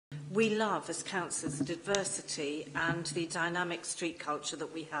we love, as councillors, the diversity and the dynamic street culture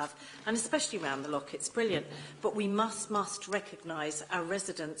that we have, and especially around the Lock, it's brilliant. But we must recognise our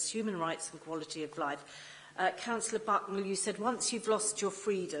residents' human rights and quality of life. Councillor Bucknell, you said once you've lost your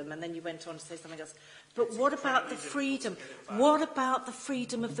freedom, and then you went on to say something else. But what about the freedom? What about the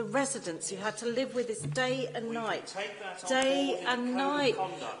freedom of the residents who had to live with this day and night? Day and night.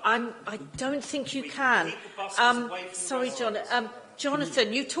 I don't think you can. Sorry, John.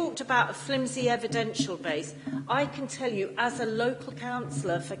 Jonathan, you talked about a flimsy evidential base. I can tell you, as a local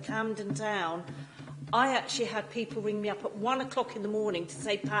councillor for Camden Town, I actually had people ring me up at 1 o'clock in the morning to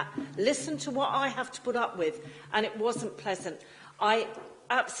say, Pat, listen to what I have to put up with, and it wasn't pleasant. I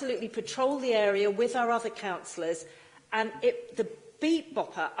absolutely patrol the area with our other councillors, and the beat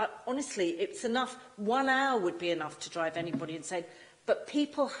bopper, honestly, it's enough, 1 hour would be enough to drive anybody insane, but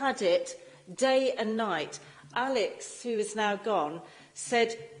people had it day and night. Alex, who is now gone,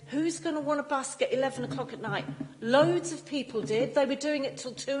 said, who's going to want to busk at 11 o'clock at night? Loads of people did. They were doing it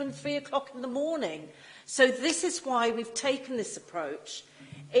till 2 and 3 o'clock in the morning. So this is why we've taken this approach.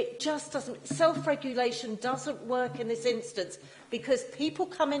 It just doesn't, self-regulation doesn't work in this instance, because people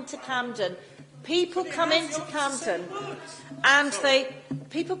come into Camden, and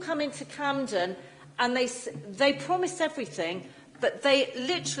they promise everything, but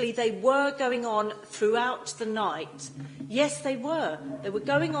they were going on throughout the night. Yes, they were. They were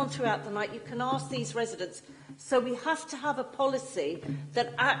going on throughout the night. You can ask these residents. So we have to have a policy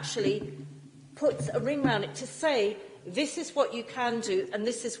that actually puts a ring around it to say, this is what you can do and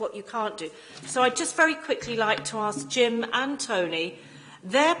this is what you can't do. So I'd just very quickly like to ask Jim and Tony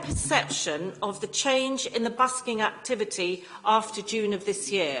their perception of the change in the busking activity after June of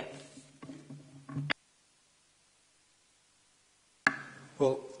this year.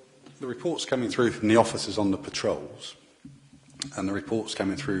 Well, the reports coming through from the officers on the patrols and the reports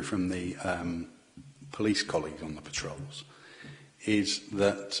coming through from the police colleagues on the patrols is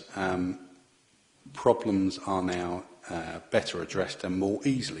that problems are now better addressed and more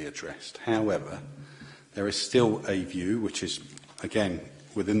easily addressed. However, there is still a view, which is, again,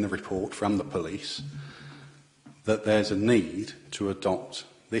 within the report from the police, that there's a need to adopt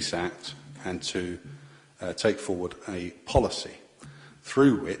this Act and to take forward a policy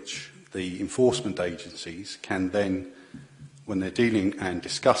through which the enforcement agencies can then, when they're dealing and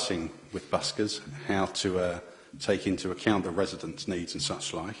discussing with buskers how to take into account the residents' needs and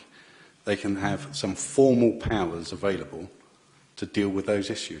such like, they can have some formal powers available to deal with those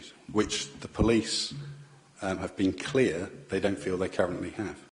issues, which the police have been clear they don't feel they currently have.